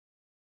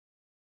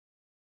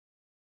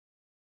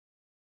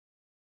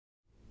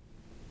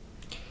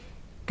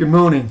Good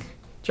morning,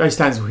 Jay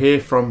Stansel here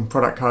from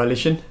Product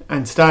Coalition,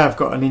 and today I've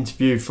got an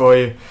interview for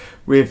you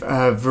with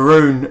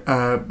Varun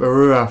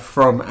Barua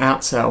from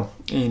Outsell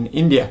in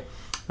India.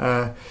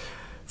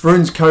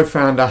 Varun's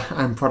co-founder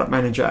and product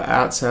manager at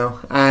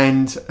Outsell,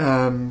 and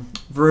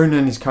Varun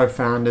and his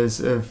co-founders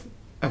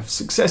have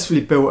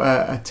successfully built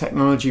a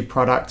technology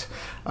product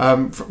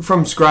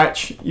from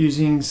scratch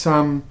using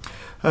some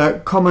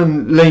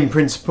common lean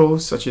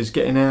principles such as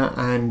getting out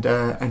and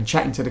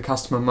chatting to the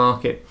customer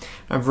market.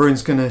 And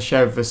Varun's going to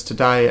share with us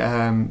today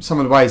some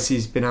of the ways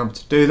he's been able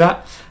to do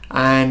that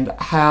and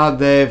how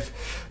they've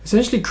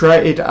essentially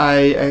created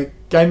a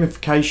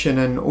gamification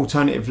and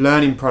alternative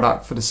learning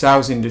product for the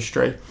sales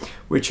industry,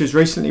 which has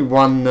recently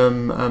won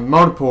them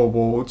multiple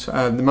awards,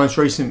 the most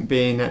recent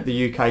being at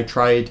the UK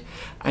Trade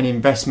and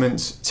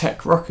Investments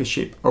Tech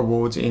Rocketship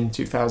Awards in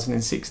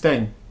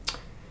 2016.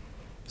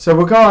 So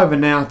we'll go over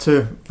now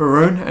to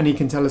Varun, and he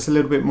can tell us a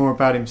little bit more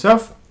about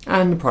himself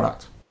and the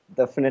product.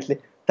 Definitely.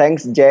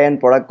 Thanks, Jay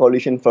and Product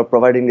Coalition, for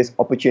providing this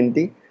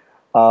opportunity.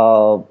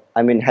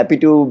 Happy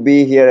to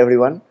be here,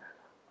 everyone.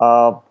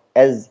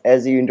 As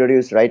you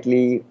introduced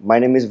rightly, my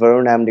name is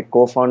Varun. I'm the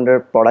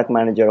co-founder, product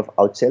manager of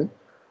Outsell.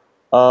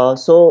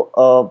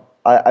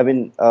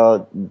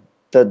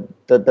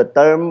 The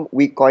term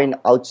we coined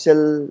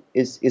Outsell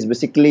is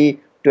basically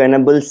to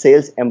enable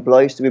sales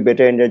employees to be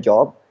better in their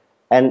job.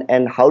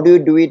 And how do you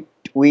do it?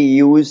 We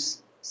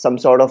use some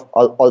sort of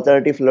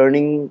alternative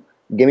learning,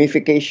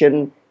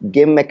 gamification,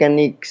 game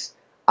mechanics,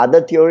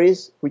 other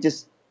theories, which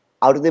is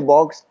out of the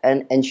box,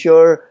 and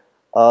ensure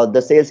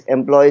the sales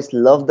employees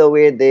love the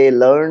way they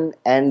learn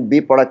and be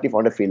productive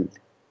on the field.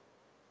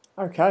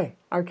 Okay.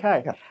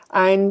 Yeah.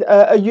 And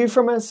are you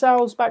from a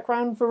sales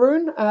background,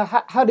 Varun?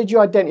 How did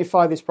you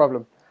identify this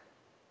problem?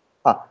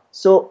 It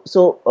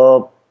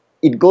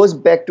goes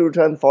back to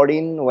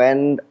 2014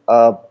 when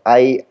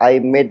I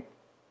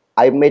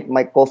met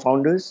my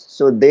co-founders.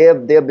 So they're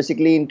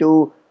basically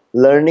into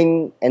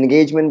learning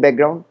engagement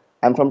background.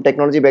 I'm from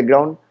technology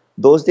background.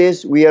 Those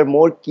days we are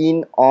more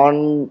keen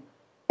on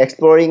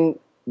exploring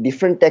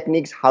different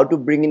techniques, how to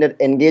bring in that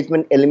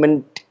engagement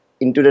element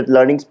into that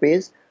learning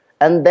space.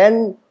 And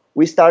then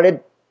we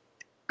started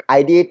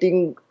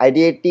ideating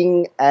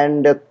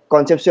and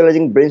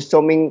conceptualizing,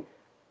 brainstorming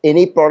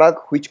any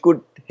product which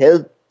could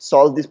help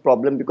solve this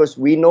problem, because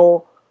we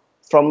know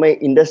from an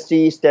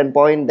industry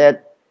standpoint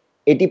that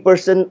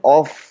 80%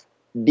 of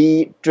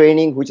the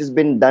training which has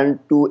been done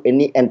to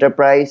any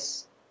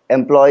enterprise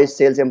employees,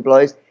 sales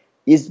employees,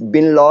 is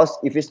been lost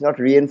if it's not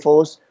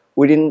reinforced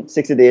within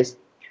 60 days.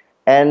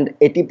 And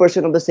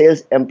 80% of the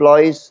sales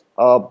employees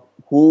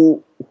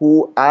who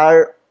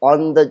are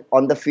on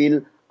the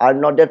field are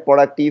not that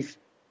productive.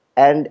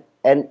 And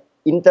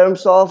in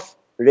terms of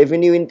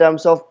revenue, in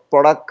terms of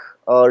product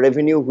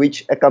revenue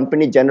which a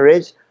company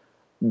generates,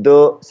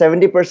 the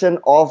 70%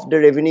 of the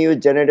revenue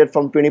is generated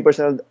from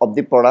 20% of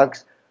the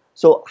products.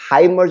 So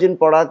high margin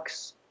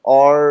products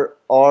or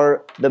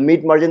the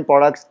mid margin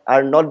products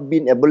are not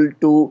being able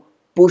to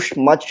push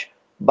much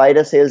by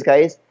the sales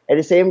guys. At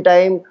the same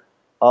time,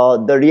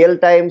 the real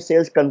time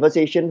sales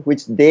conversation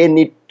which they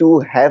need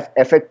to have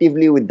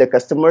effectively with the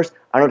customers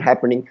are not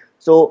happening.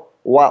 So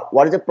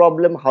what is the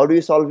problem? How do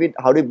you solve it?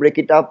 How do you break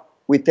it up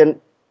with a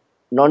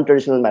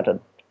non-traditional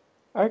method?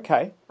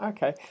 Okay.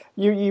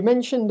 You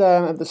mentioned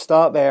at the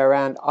start there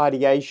around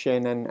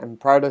ideation and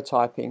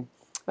prototyping.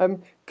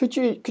 Could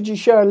you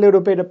share a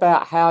little bit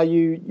about how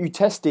you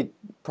tested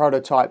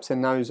prototypes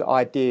and those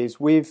ideas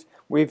with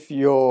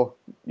your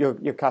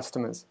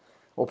customers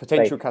or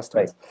potential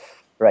customers?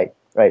 Right.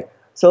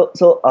 So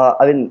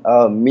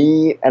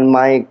me and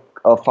my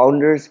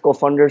co-founders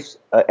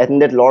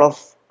attended a lot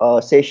of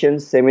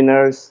sessions,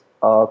 seminars,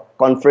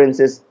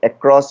 conferences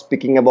across,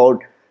 speaking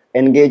about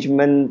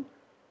engagement,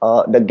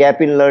 the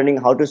gap in learning,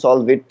 how to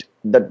solve it.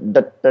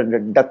 The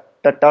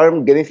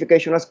term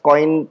gamification was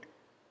coined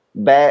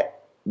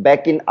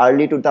back in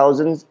early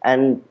 2000s,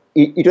 and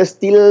it was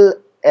still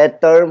a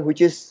term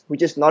which is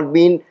not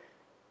being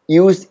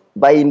used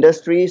by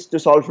industries to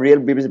solve real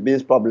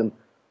business problem.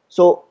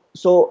 So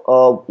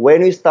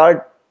when we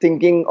start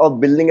thinking of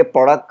building a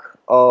product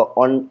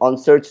on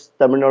search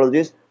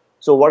terminologies,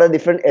 so what are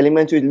different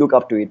elements we look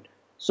up to it?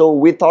 So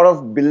we thought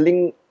of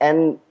building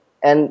an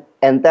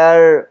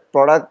entire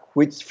product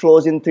which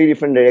flows in three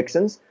different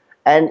directions,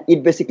 and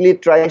it basically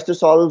tries to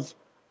solve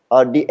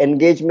the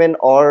engagement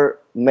or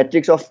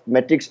metrics of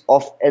a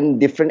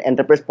different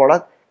enterprise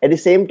product. At the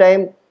same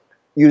time,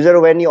 user,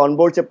 when he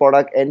onboards a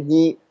product and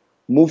he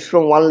moves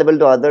from one level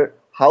to other,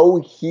 how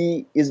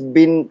he is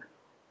been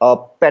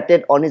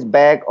patted on his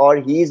back, or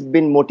he's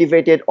been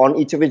motivated on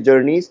each of his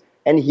journeys,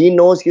 and he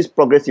knows his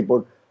progress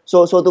report.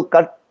 So to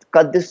cut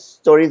this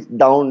story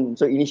down,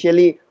 so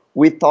initially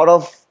we thought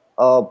of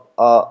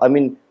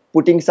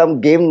putting some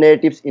game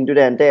narratives into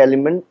the entire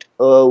element.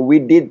 We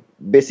did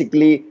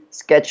basically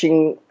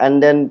sketching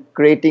and then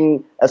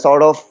creating a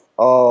sort of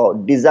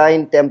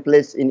design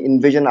templates in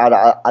InVision or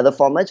other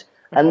formats,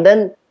 and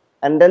then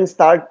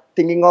start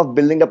thinking of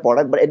building the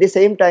product. But at the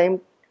same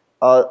time,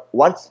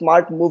 one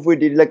smart move we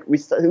did, like we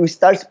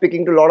start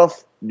speaking to a lot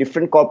of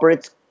different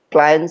corporate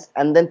clients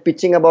and then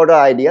pitching about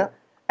our idea,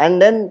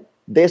 and then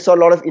they saw a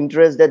lot of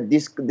interest that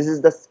this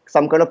is the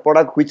some kind of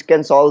product which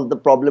can solve the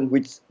problem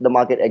which the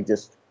market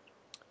exists.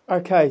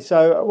 Okay,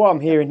 so what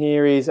I'm hearing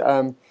here is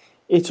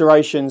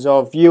iterations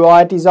of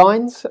UI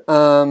designs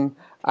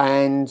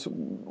and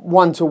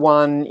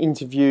one-to-one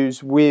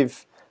interviews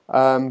with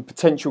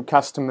potential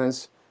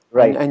customers,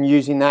 Right. and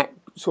using that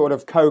sort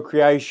of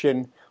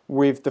co-creation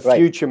with the Right.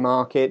 future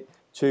market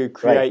to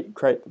create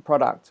the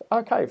product.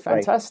 Okay, Right.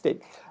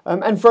 fantastic.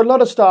 And for a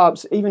lot of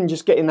startups, even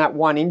just getting that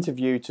one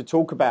interview to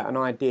talk about an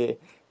idea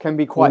can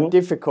be quite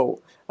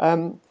difficult.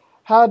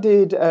 How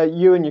did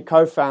you and your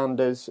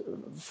co-founders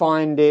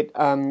find it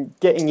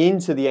getting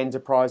into the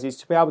enterprises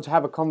to be able to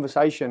have a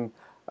conversation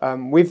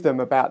with them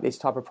about this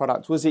type of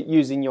product? Was it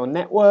using your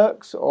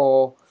networks,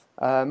 or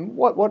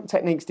what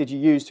techniques did you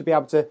use to be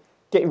able to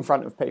get in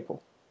front of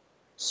people?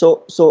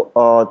 So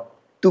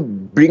to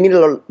bring it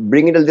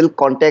a little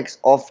context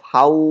of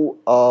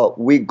how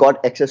we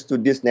got access to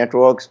these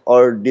networks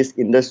or these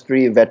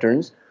industry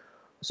veterans.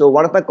 So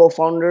one of my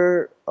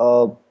co-founder,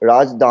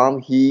 Raj Dam,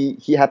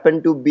 he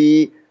happened to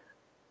be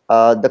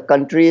the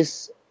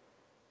country's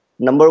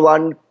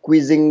 #1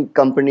 quizzing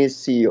company's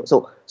CEO.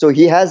 So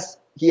he has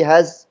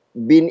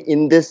been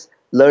in this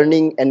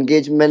learning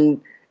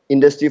engagement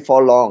industry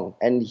for long,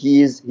 and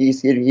he's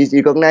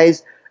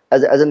recognized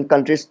as a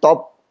country's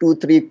top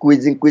 2-3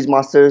 quiz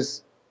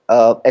masters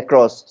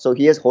across. So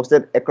he has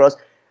hosted across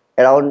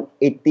around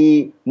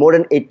more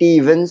than 80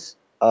 events,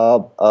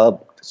 dealt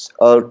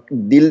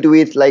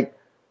with like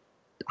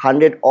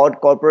 100 odd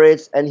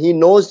corporates, and he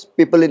knows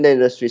people in the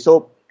industry.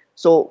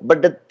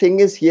 But the thing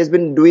is, he has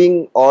been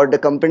doing, or the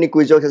company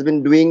QuizJox has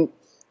been doing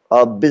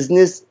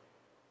business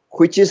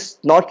which is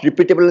not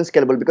repeatable and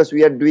scalable, because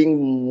we are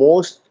doing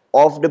most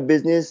of the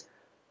business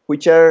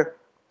which are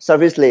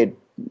service led,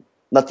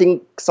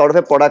 nothing sort of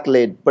a product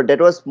led, but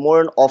that was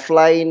more an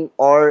offline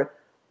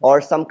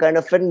or some kind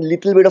of a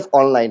little bit of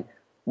online.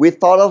 We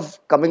thought of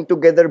coming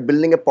together,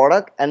 building a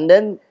product, and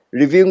then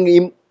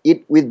reviewing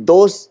it with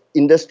those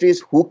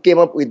industries who came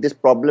up with this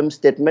problem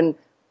statement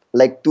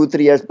like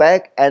 2-3 years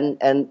back, and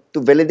to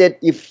validate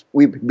if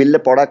we build a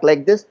product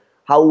like this,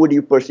 how would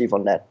you perceive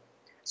on that?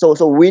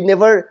 So we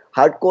never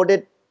hard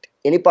coded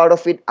any part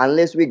of it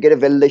unless we get a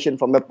validation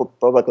from a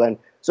proper client.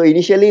 So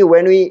initially,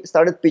 when we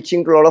started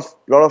pitching to a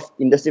lot of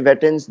industry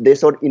veterans, they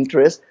showed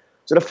interest.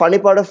 So the funny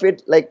part of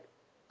it, like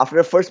after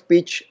the first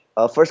pitch,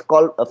 first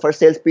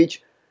sales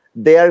pitch,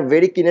 they are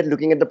very keen at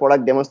looking at the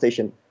product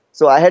demonstration.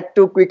 So I had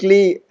to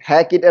quickly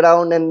hack it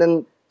around and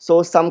then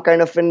show some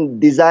kind of a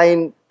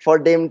design for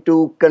them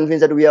to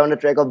convince that we are on the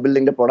track of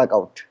building the product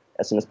out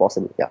as soon as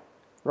possible. Yeah.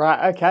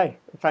 Right. Okay.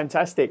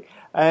 Fantastic.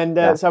 And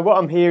so what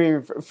I'm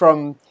hearing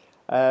from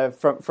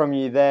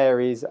you there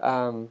is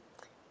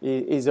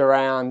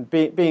around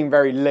being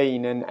very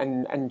lean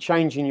and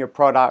changing your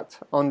product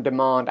on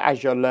demand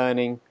as you're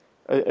learning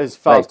as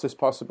fast as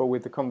possible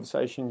with the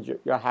conversations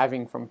you're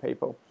having from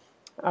people.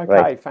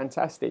 Okay,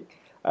 fantastic.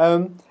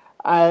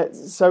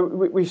 So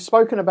we've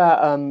spoken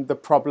about the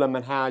problem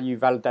and how you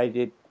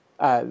validated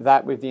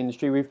that with the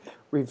industry.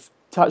 We've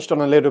touched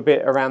on a little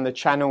bit around the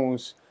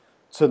channels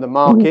to the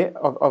market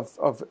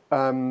of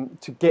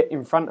to get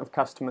in front of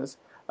customers.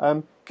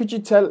 Could you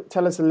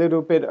tell us a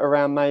little bit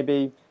around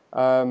maybe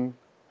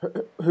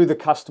who the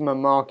customer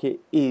market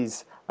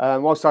is?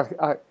 Whilst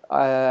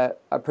I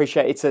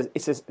appreciate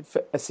it's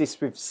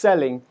assist with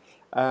selling,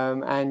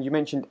 and you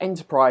mentioned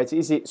enterprise.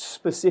 Is it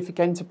specific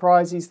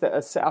enterprises that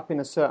are set up in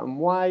a certain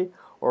way,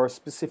 or a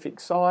specific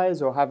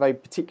size, or have a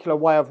particular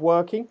way of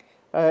working?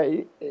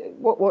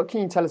 What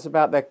can you tell us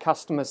about the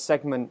customer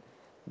segment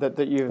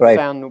that you've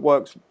found that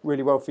works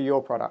really well for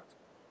your product?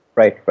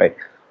 Right.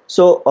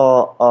 So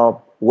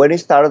when it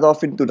started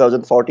off in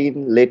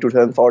 2014, late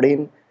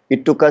 2014,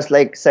 it took us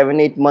like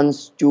 7-8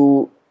 months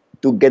to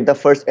get the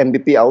first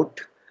MVP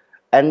out,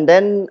 and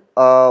then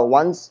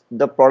once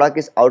the product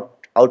is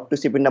out to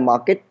ship in the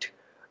market,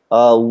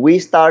 we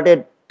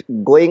started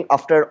going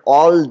after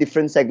all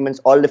different segments,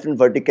 all different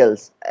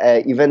verticals,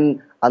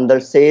 even under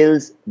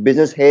sales,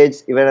 business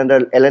heads, even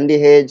under L&D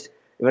heads,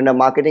 even under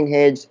marketing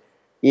heads,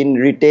 in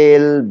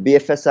retail,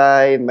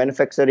 BFSI,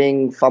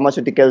 manufacturing,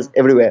 pharmaceuticals,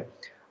 everywhere.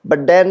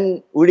 But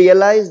then we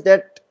realized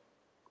that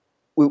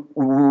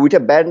with a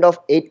band of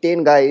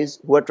 8-10 guys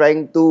who are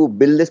trying to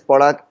build this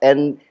product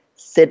and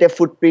set a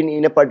footprint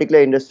in a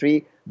particular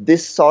industry,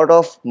 this sort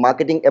of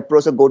marketing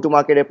approach or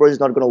go-to-market approach is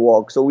not going to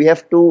work. So we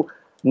have to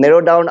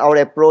narrow down our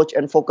approach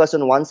and focus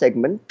on one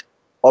segment,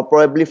 or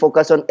probably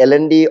focus on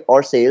L&D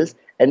or sales,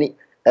 and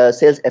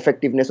sales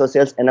effectiveness or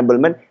sales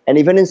enablement. And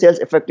even in sales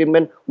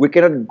effectiveness, we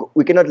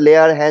cannot lay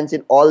our hands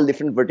in all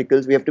different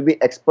verticals. We have to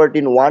be expert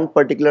in one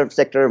particular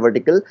sector or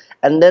vertical,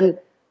 and then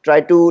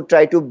try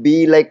to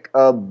be like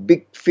a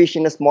big fish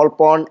in a small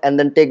pond, and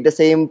then take the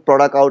same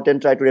product out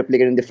and try to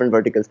replicate in different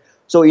verticals.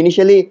 So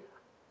initially,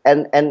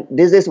 and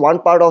this is one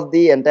part of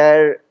the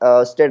entire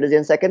strategy.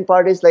 And second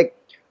part is like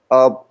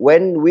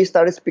when we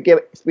started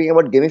speaking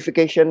about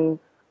gamification,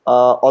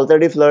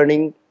 alternative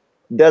learning,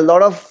 there are a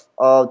lot of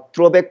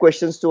throwback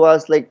questions to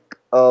us, like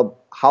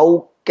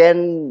how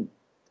can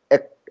a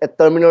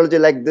terminology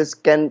like this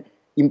can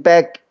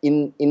impact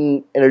in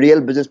a real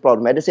business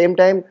problem. At the same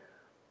time,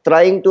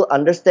 trying to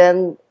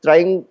understand,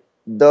 trying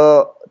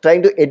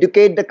to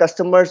educate the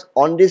customers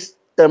on this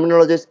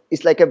terminologies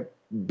is like a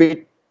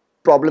bit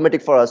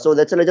problematic for us. So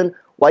that's the reason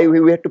why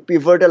we have to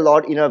pivot a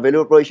lot in our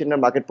value proposition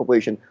and market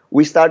proposition.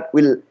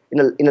 In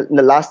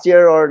the last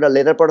year or the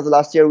later part of the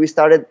last year, we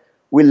stopped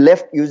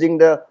using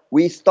the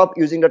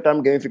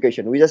term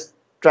gamification. We just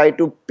try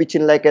to pitch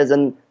in like as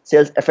an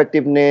sales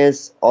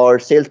effectiveness or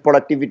sales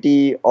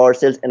productivity or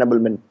sales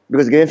enablement,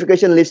 because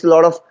gamification leads to a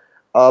lot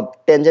of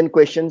tangent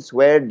questions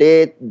where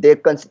they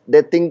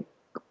think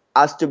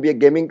us to be a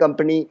gaming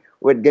company,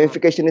 where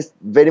gamification is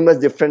very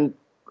much different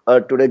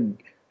to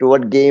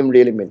what game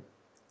really means.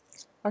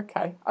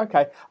 Okay. I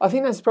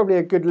think that's probably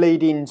a good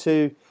lead in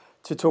to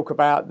talk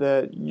about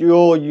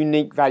your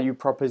unique value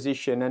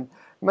proposition, and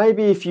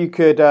maybe if you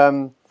could,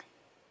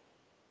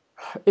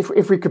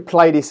 if we could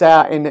play this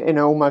out in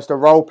almost a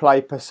role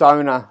play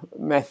persona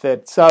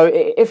method. So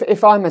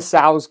if I'm a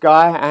sales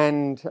guy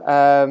and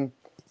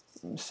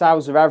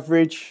sales are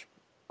average,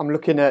 I'm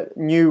looking at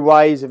new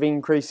ways of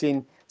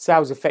increasing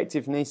sales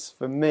effectiveness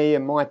for me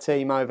and my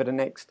team over the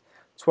next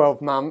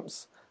 12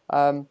 months.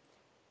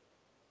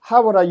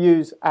 How would I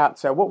use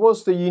Outsell? What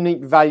was the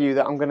unique value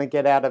that I'm going to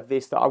get out of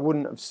this that I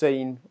wouldn't have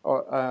seen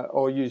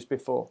or used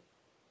before?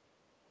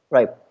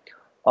 Right.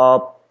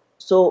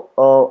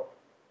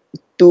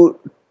 To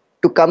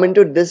come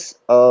into this,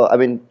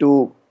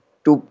 to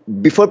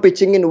before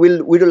pitching in,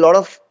 we do a lot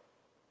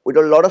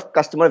of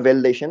customer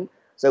validation.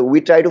 So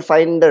we try to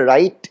find the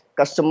right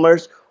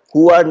customers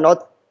who are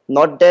not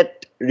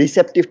that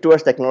receptive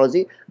towards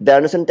technology. They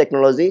understand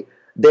technology.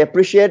 They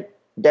appreciate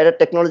that a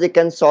technology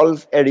can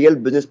solve a real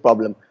business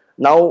problem.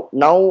 Now,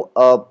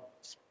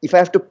 if I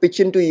have to pitch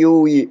into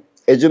you,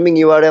 assuming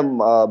you are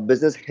a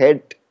business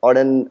head or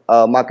an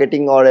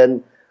marketing or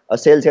a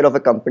sales head of a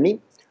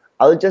company,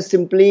 I'll just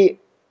simply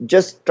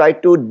try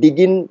to dig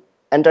in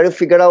and try to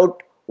figure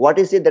out what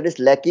is it that is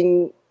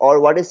lacking, or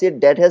what is it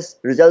that has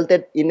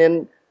resulted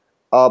in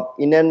what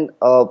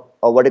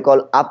you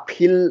call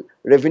uphill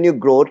revenue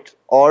growth,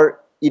 or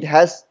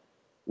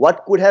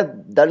what could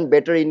have done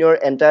better in your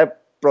entire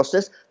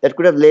process that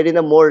could have led in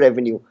a more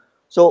revenue.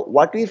 So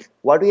what we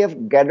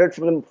have gathered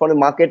from the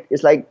market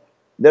is like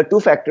there are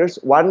two factors.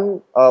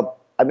 One,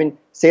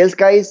 sales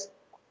guys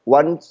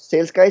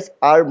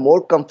are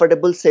more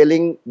comfortable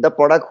selling the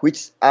product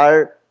which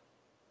are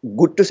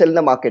good to sell in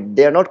the market.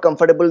 They are not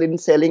comfortable in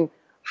selling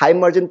high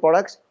margin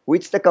products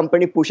which the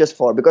company pushes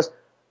for, because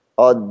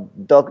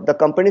the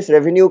company's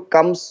revenue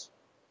comes.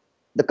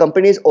 The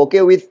company is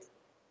okay with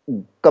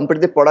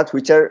competitive products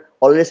which are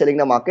already selling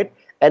the market,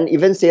 and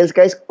even sales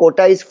guys'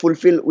 quota is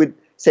fulfilled with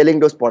selling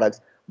those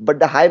products. But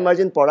the high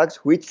margin products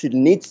which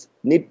need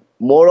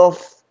more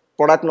of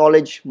product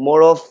knowledge,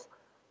 more of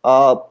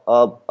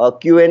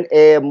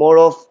Q&A, more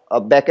of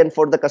back end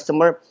for the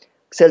customer,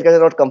 sales guys are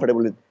not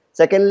comfortable with.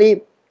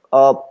 Secondly,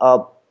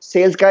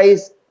 sales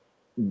guys.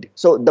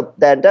 So the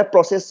entire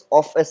process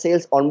of a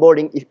sales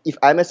onboarding. If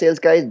I'm a sales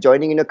guy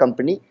joining in a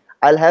company,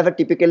 I'll have a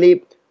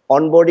typically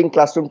onboarding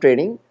classroom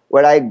training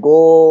where I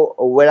go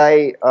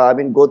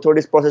through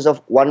this process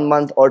of 1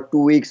 month or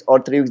 2 weeks or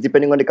 3 weeks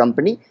depending on the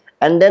company,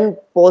 and then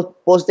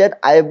post that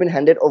I have been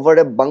handed over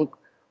a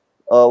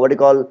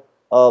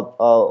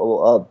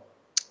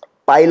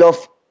pile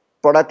of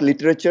product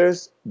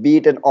literatures, be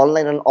it an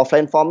online and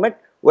offline format,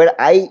 where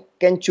I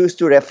can choose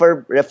to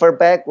refer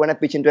back when I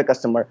pitch into a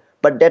customer.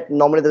 But that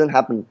normally doesn't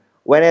happen.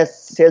 When a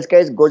sales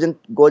guy goes and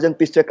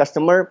pitch to a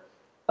customer,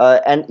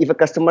 and if a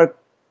customer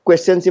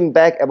questions him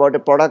back about a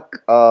product,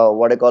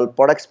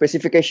 product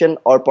specification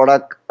or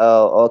product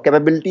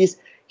capabilities,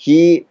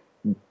 he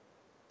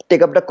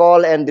take up the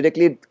call and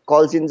directly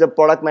calls in the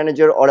product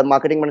manager or a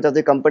marketing manager of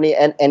the company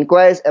and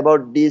inquires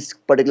about this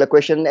particular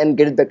question and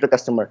get it back to the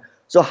customer.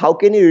 So how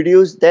can you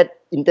reduce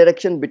that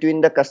interaction between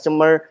the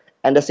customer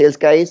and the sales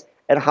guys,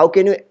 and how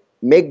can you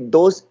make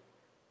those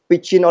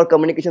pitching or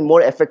communication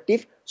more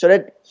effective so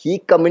that he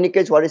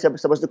communicates what he's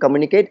supposed to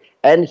communicate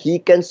and he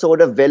can show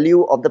the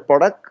value of the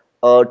product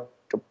to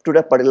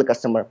the particular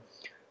customer.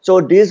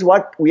 So this is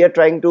what we are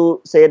trying to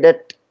say,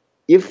 that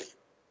if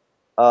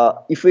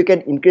we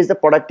can increase the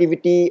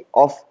productivity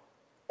of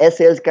a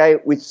sales guy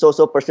with so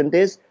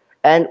percentage,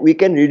 and we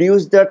can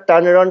reduce the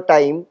turnaround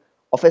time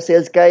of a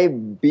sales guy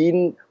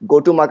being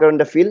go-to-market on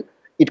the field,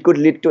 it could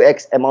lead to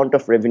X amount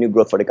of revenue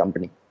growth for the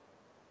company.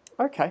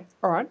 Okay,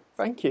 all right,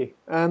 thank you.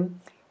 I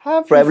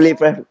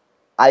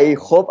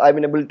hope I've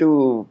been able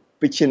to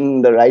pitch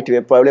in the right way.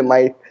 Probably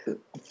my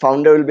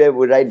founder will be a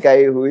right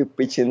guy who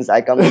pitches.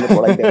 I come in the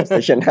product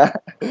demonstration.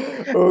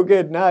 Oh,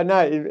 good. No,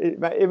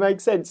 it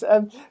makes sense.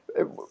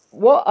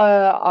 What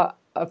I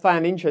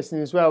found interesting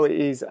as well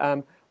is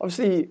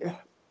obviously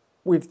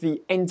with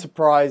the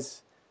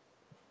enterprise,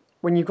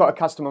 when you've got a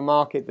customer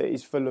market that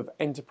is full of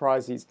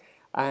enterprises,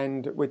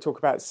 and we talk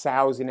about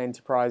sales in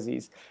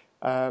enterprises,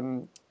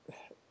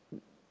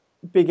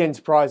 big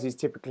enterprises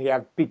typically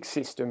have big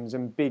systems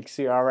and big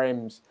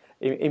CRMs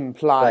in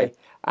play, Right.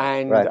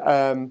 and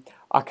Right.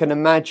 I can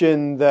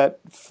imagine that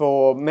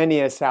for many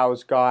a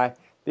sales guy,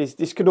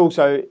 this could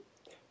also,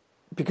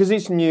 because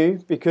it's new,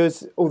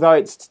 because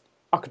although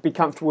I could be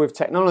comfortable with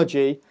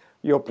technology,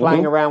 you're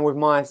playing Mm-hmm. around with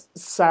my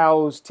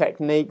sales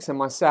techniques and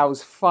my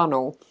sales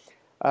funnel.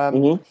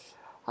 Mm-hmm.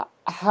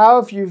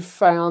 How have you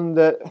found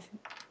that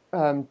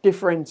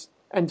different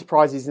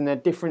enterprises and their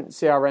different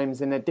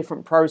CRMs and their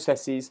different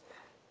processes,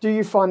 do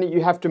you find that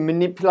you have to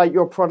manipulate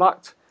your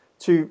product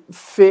to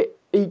fit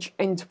each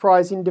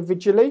enterprise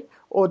individually,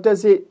 or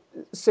does it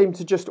seem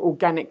to just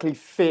organically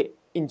fit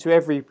into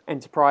every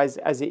enterprise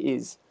as it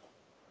is?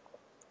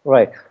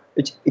 Right.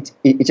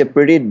 It's a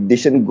pretty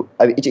decent.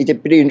 I mean, it's a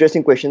pretty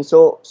interesting question.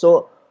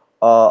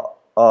 Uh,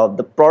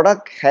 the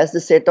product has the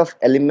set of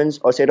elements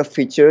or set of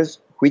features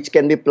which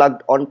can be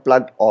plugged on,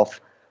 plugged off.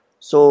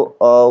 So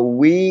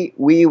we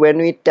when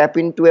we tap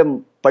into a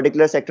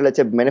particular sector, let's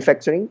say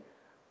manufacturing,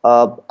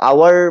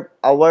 our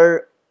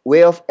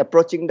way of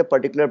approaching the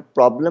particular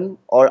problem,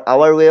 or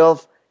our way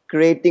of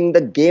creating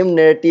the game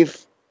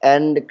narrative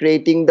and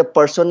creating the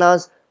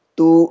personas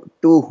to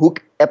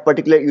hook a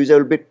particular user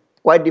will be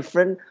quite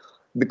different,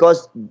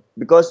 because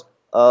because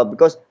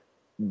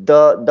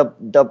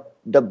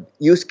the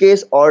use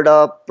case or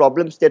the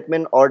problem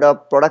statement or the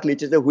product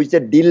literature which they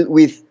deal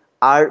with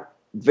are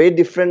very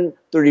different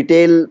to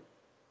retail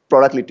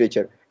product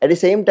literature. At the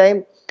same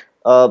time,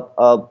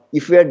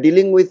 if we are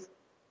dealing with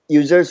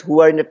users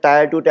who are in the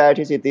tier 2, tier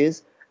 3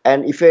 cities,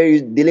 and if we are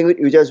dealing with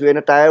users who are in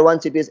the tier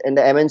 1 cities and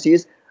the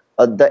MNCs,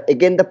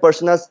 the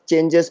personas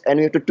changes, and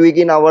we have to tweak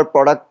in our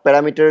product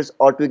parameters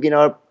or tweak in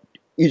our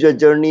user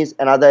journeys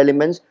and other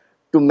elements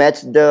to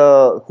match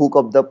the hook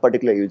of the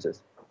particular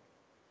users.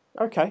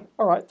 Okay,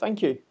 all right,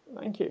 thank you,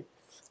 thank you.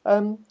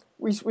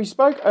 We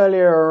spoke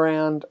earlier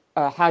around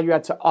how you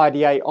had to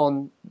ideate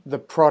on the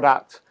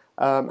product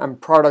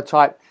and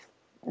prototype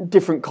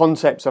different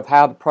concepts of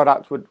how the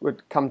product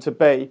would come to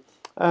be.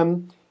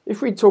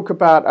 If we talk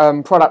about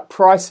product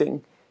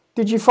pricing,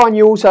 did you find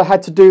you also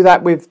had to do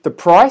that with the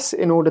price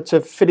in order to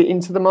fit it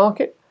into the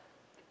market?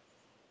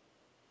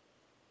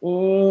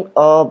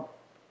 Mm,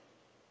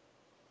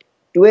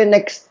 to an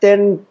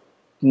extent,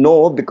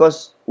 no,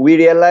 because we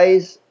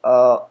realize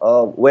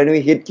when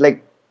we hit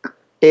like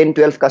 10,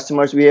 12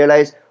 customers, we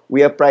realize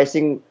we are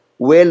pricing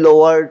way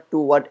lower to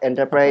what Okay,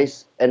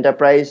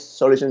 enterprise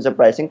solutions are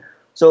pricing.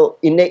 So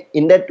in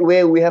that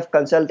way, we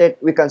consulted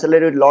with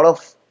a lot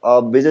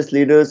of business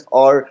leaders,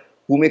 or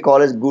whom we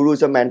call as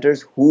gurus or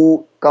mentors,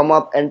 who come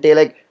up and say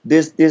like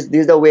this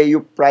is the way you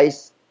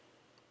price,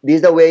 this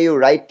is the way you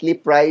rightly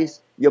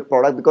price your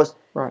product,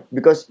 right.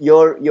 because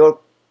your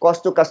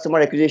cost to customer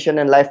acquisition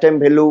and lifetime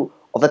value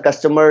of a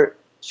customer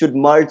should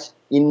merge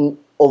in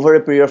over a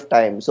period of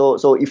time.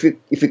 So if you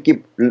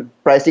keep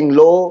pricing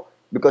low,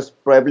 because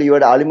probably you are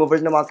the early movers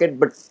in the market,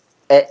 but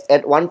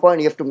at one point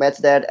you have to match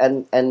that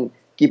and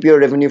keep your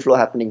revenue flow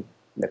happening.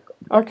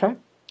 Okay.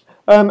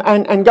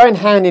 And going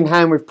hand in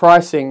hand with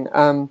pricing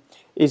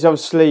is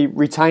obviously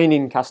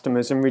retaining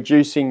customers and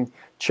reducing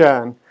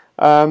churn.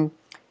 How,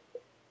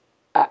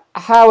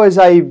 as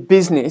a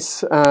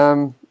business,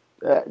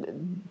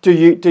 do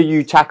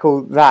you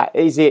tackle that?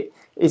 Is it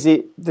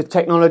the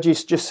technology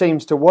just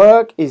seems to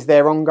work? Is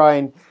there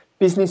ongoing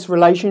business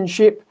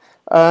relationship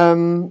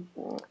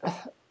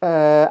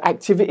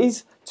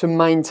activities to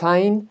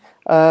maintain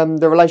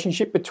the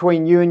relationship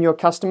between you and your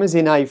customers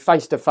in a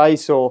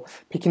face-to-face or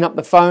picking up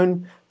the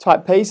phone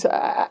type piece?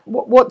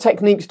 What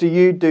techniques do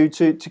you do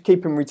to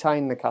keep and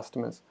retain the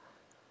customers?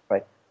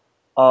 Right.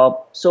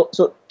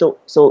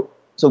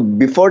 So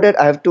before that,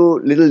 I have to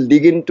little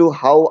dig into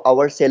how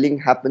our selling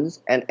happens,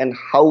 and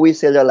how we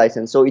sell our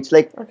license. So it's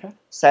like Okay.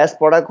 SaaS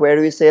product where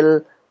we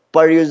sell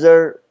per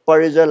user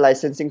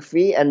licensing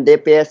fee, and they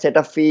pay a set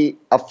of fee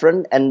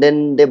upfront, and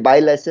then they buy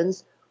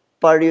license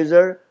per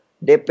user.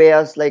 They pay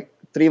us like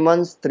 3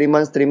 months, 3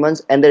 months, 3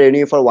 months, and they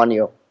renew for 1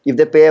 year. If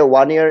they pay a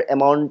 1 year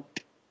amount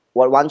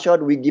one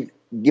shot, we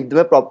give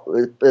them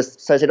a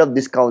set of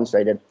discounts,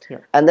 right? Yeah.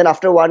 And then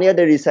after 1 year,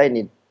 they resign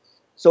it.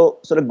 So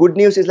the good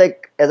news is,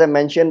 like as I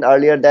mentioned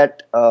earlier,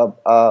 that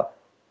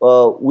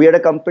we are a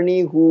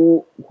company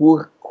who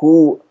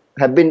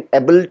have been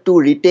able to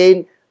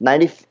retain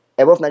 90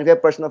 above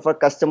 95% of our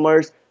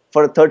customers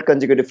for a third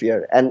consecutive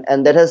year,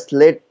 and that has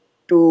led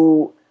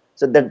to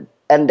so that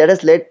and that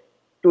has led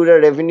to the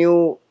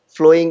revenue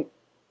flowing,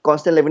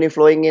 constant revenue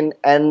flowing in,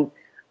 and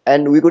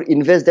we could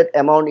invest that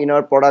amount in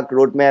our product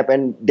roadmap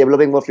and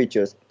developing more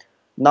features.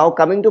 Now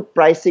coming to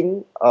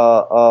pricing,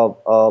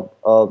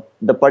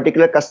 the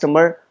particular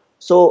customer.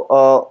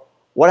 So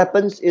what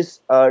happens is,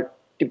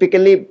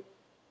 typically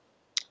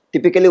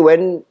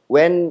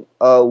when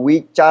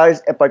we charge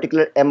a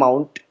particular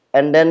amount,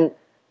 and then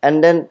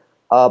and then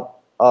uh,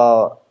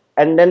 uh,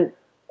 and then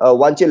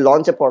once you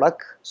launch a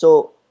product,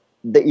 so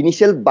the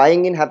initial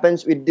buying in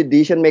happens with the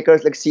decision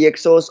makers like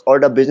CXOs or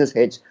the business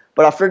heads.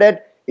 But after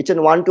that, it's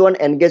a one-to-one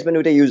engagement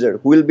with a user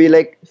who will be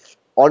like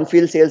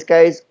on-field sales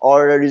guys,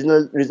 or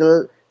regional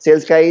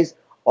sales guys,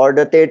 or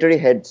the territory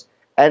heads.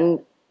 And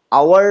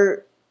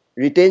our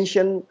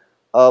retention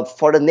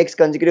for the next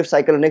consecutive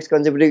cycle, next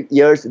consecutive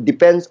years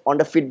depends on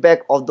the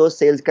feedback of those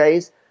sales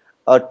guys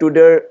to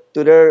their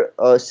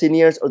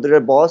seniors or to their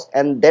boss,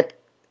 and at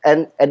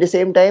the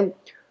same time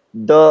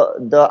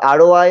the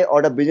ROI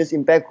or the business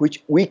impact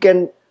which we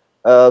can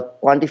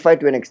quantify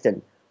to an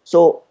extent.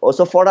 So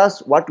also for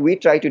us, what we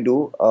try to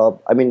do,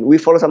 we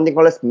follow something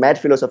called as MAD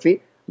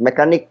philosophy,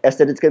 mechanic,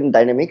 aesthetics, and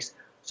dynamics.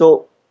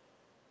 So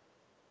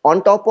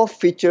on top of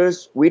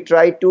features, we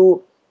try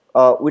to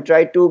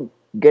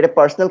get a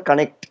personal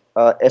connect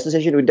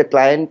association with the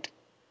client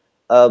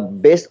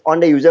based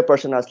on the user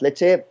personas. Let's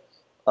say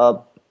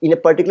in a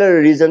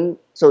particular region.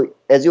 So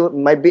as you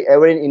might be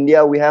aware, in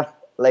India we have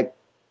like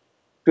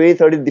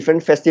 20-30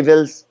 different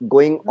festivals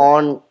going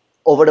on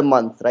over the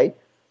month, right?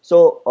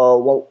 So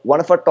one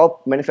of our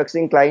top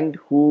manufacturing client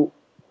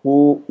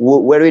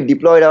where we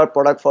deployed our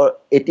product for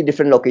 80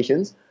 different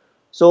locations.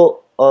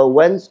 So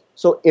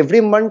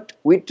every month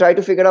we try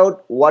to figure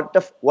out what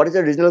is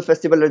the regional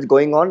festival that's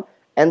going on,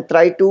 and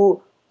try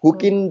to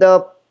hook in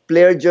the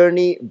player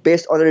journey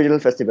based on the regional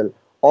festival.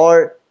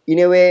 Or in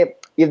a way,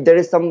 if there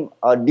is some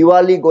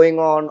Diwali going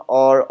on,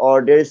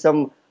 or there is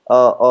some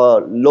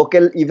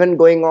local event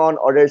going on,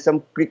 or there is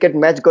some cricket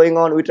match going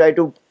on, we try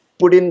to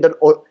put in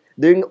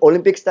during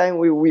Olympics time.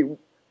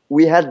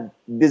 We had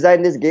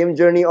designed this game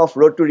journey of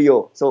Road to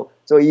Rio. So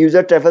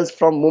user travels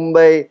from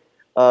Mumbai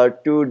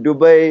to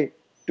Dubai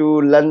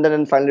to London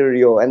and finally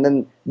Rio, and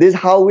then this is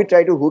how we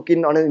try to hook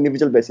in on an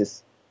individual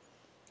basis.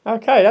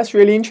 Okay, that's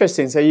really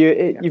interesting. So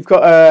you've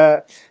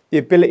got the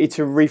ability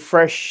to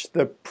refresh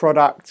the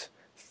product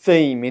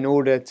theme in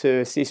order to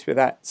assist with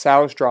that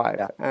sales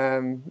drive.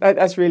 Yeah.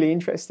 That's really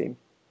interesting.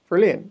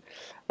 Brilliant.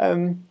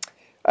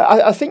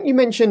 I think you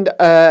mentioned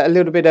a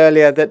little bit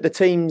earlier that the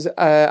team's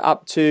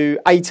up to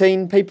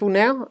 18 people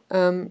now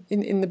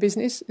in the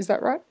business. Is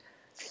that right?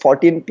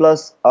 14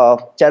 plus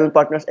channel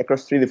partners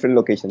across 3 different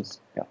locations.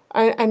 Yeah.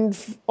 And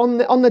on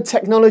the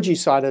technology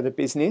side of the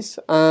business,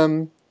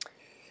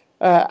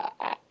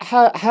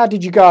 how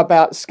did you go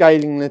about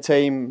scaling the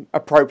team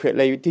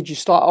appropriately? Did you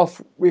start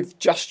off with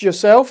just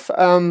yourself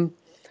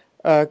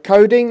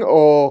coding,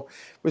 or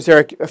was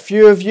there a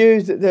few of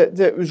you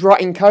that was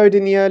writing code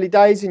in the early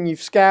days and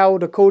you've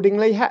scaled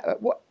accordingly?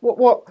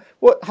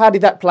 How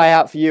did that play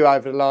out for you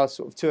over the last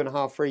sort of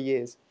 2.5, 3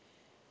 years?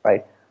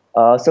 Right.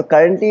 So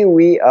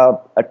currently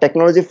a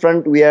technology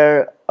front, we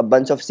are a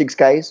bunch of 6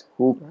 guys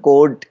who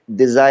code,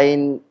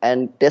 design,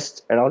 and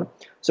test around.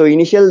 So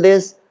initial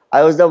days,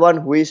 I was the one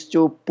who used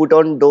to put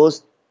on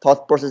those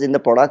thought process in the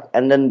product,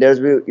 and then there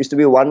used to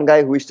be one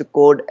guy who used to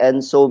code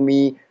and show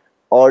me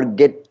or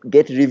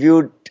get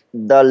reviewed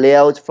the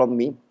layouts from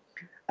me.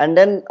 And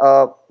then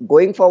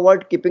going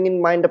forward, keeping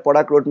in mind the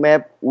product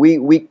roadmap,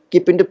 we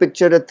keep into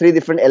picture the 3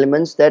 different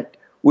elements, that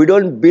we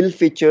don't build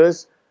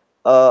features,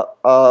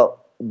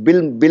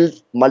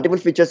 build multiple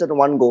features at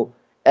one go,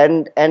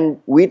 and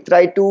we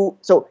try to.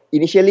 So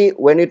initially,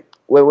 when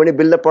we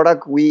build the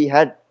product, we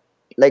had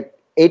like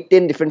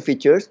 8-10 different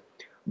features,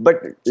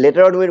 but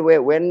later on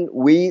when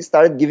we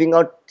started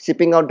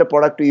shipping out the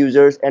product to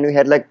users, and we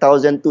had like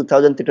 1,000,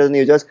 2,000, 3,000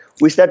 users,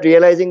 we start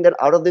realizing that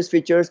out of these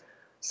features,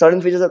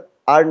 certain features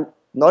are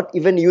not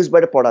even used by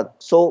the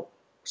product. So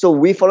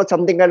we followed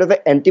something kind of an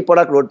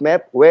anti-product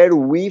roadmap, where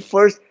we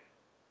first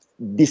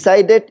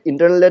decided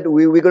internally that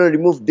we're going to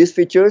remove these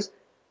features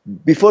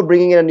before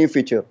bringing in a new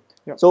feature.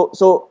 Yeah.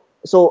 So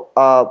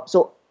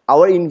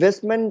our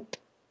investment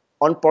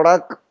on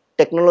product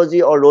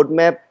technology or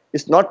roadmap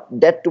is not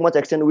that too much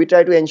extent. We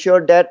try to ensure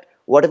that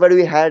whatever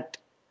we had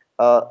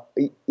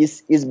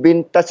is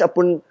being touched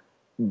upon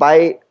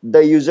by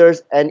the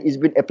users and is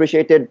being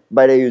appreciated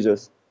by the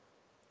users.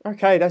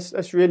 Okay,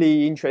 that's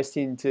really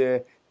interesting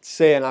to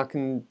see, and I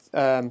can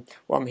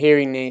what I'm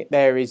hearing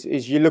there is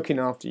you're looking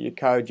after your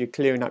code, you're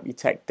clearing up your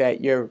tech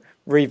debt, you're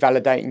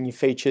revalidating your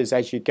features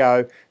as you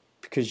go,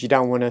 because you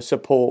don't want to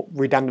support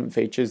redundant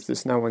features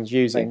that no one's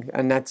using, right.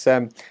 And that's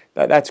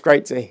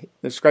great to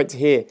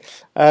hear.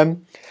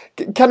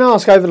 Can I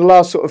ask, over the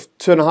last sort of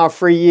 2.5,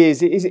 3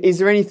 years, is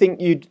there anything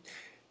you'd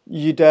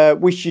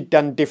wish you'd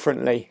done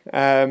differently,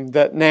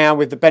 that now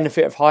with the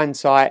benefit of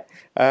hindsight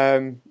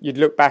you'd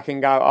look back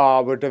and go, I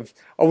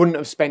wouldn't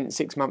have spent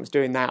 6 months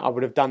doing that, I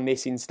would have done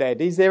this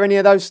instead? Is there any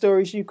of those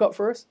stories you've got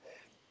for us?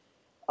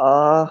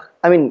 I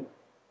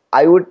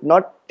would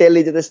not tell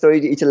each other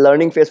story. It's a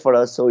learning phase for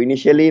us. So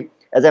initially,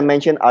 as I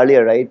mentioned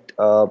earlier, right,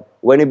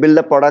 when we build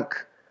a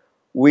product,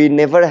 we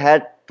never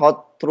had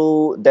thought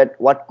through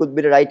that what could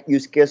be the right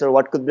use case or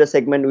what could be the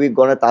segment we're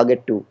gonna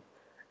target to.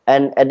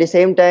 And at the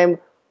same time,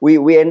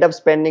 we end up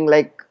spending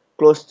like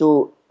close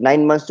to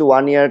 9 months to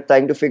 1 year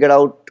trying to figure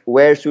out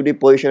where should we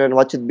position and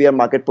what should be our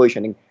market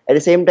positioning. At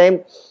the same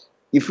time,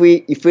 if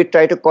we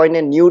try to coin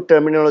a new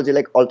terminology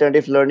like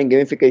alternative learning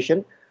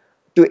gamification,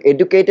 to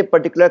educate a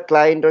particular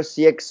client or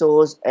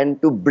CXOs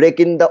and to break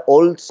in the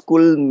old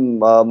school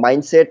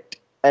mindset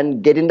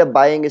and get in the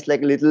buying is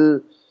like a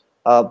little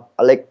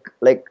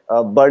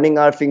burning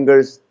our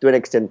fingers to an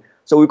extent.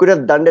 So we could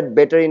have done that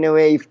better in a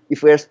way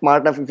if we are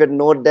smart enough, if we had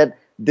known that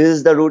this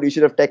is the route you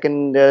should have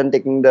taken and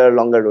taking the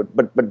longer route.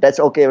 But that's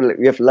okay.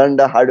 We have learned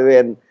the hard way,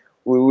 and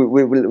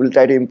we'll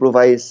try to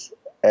improvise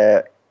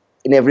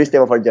in every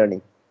step of our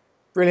journey.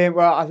 Brilliant.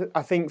 Well,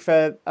 I think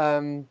for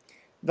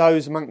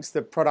those amongst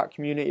the product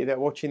community that are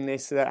watching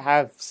this that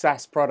have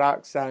SaaS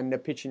products and are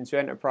pitching to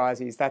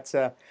enterprises, that's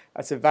a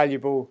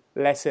valuable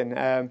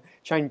lesson.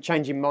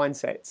 Changing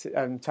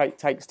mindsets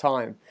takes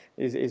time,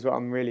 is what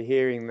I'm really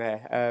hearing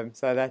there.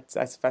 So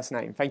that's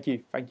fascinating. Thank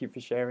you for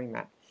sharing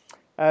that.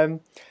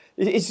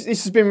 This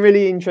has been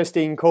really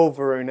interesting call,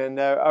 Varun, and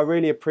I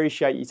really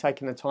appreciate you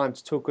taking the time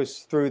to talk us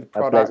through the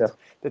product,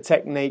 the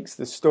techniques,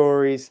 the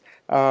stories,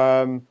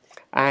 and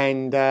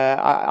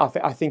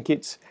I think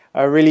it's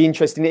really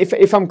interesting.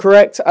 If I'm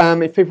correct,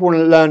 if people want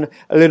to learn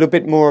a little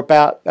bit more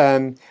about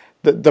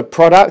the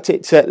product,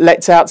 it's at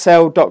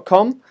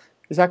letsoutsell.com.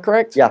 Is that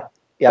correct? Yeah.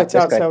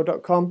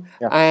 letsoutsell.com.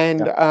 Yeah.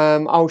 And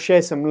I'll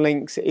share some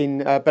links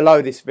in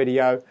below this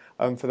video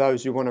for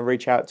those who want to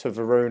reach out to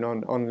Varun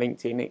on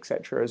LinkedIn,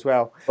 etc. as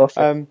well.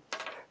 For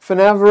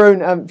now,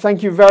 Varun,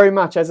 thank you very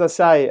much. As I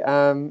say,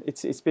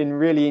 it's been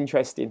really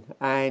interesting,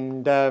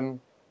 and I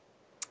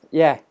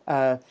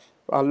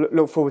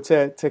look forward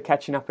to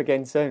catching up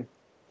again soon.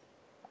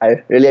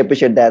 I really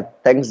appreciate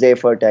that. Thanks, Jay,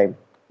 for your time.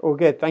 All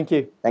good. Thank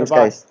you. Thanks,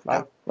 Bye-bye.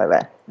 guys.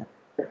 Bye-bye.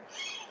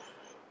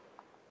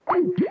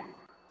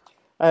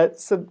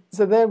 So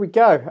there we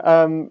go.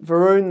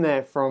 Varun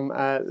there from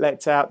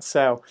Let's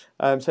Outsell.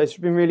 So it's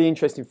been really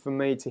interesting for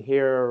me to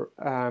hear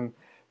a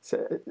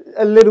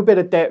little bit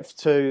of depth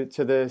to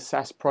the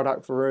SaaS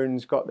product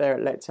Varun's got there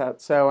at Let's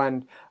Outsell,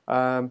 and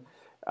I'm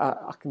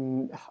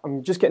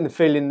just getting the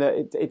feeling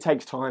that it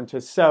takes time to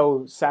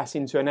sell SaaS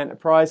into an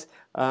enterprise.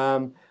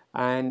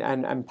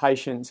 And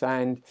patience,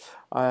 and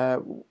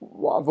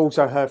what I've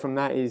also heard from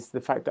that is the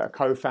fact that a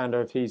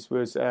co-founder of his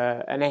was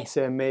an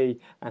SME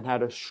and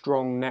had a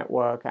strong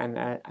network and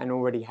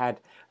already had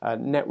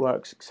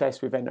network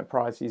success with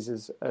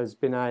enterprises has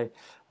been a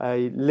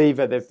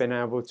lever they've been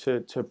able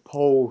to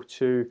pull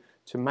to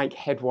make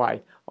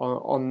headway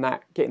on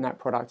that, getting that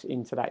product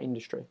into that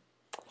industry.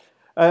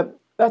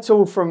 That's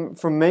all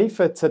from me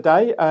for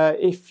today.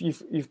 If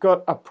you've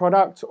got a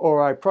product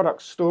or a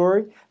product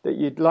story that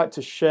you'd like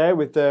to share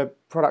with the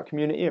product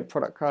community at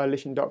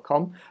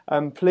productcoalition.com,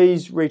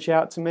 please reach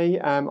out to me.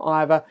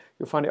 Either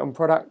you'll find it on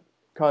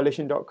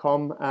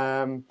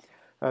productcoalition.com,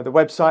 the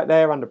website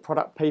there under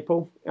product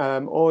people,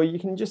 or you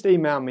can just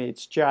email me.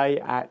 It's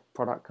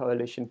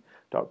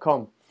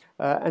j@productcoalition.com.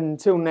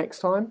 Until next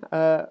time,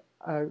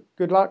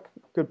 good luck,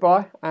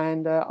 goodbye,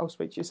 and I'll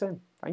speak to you soon.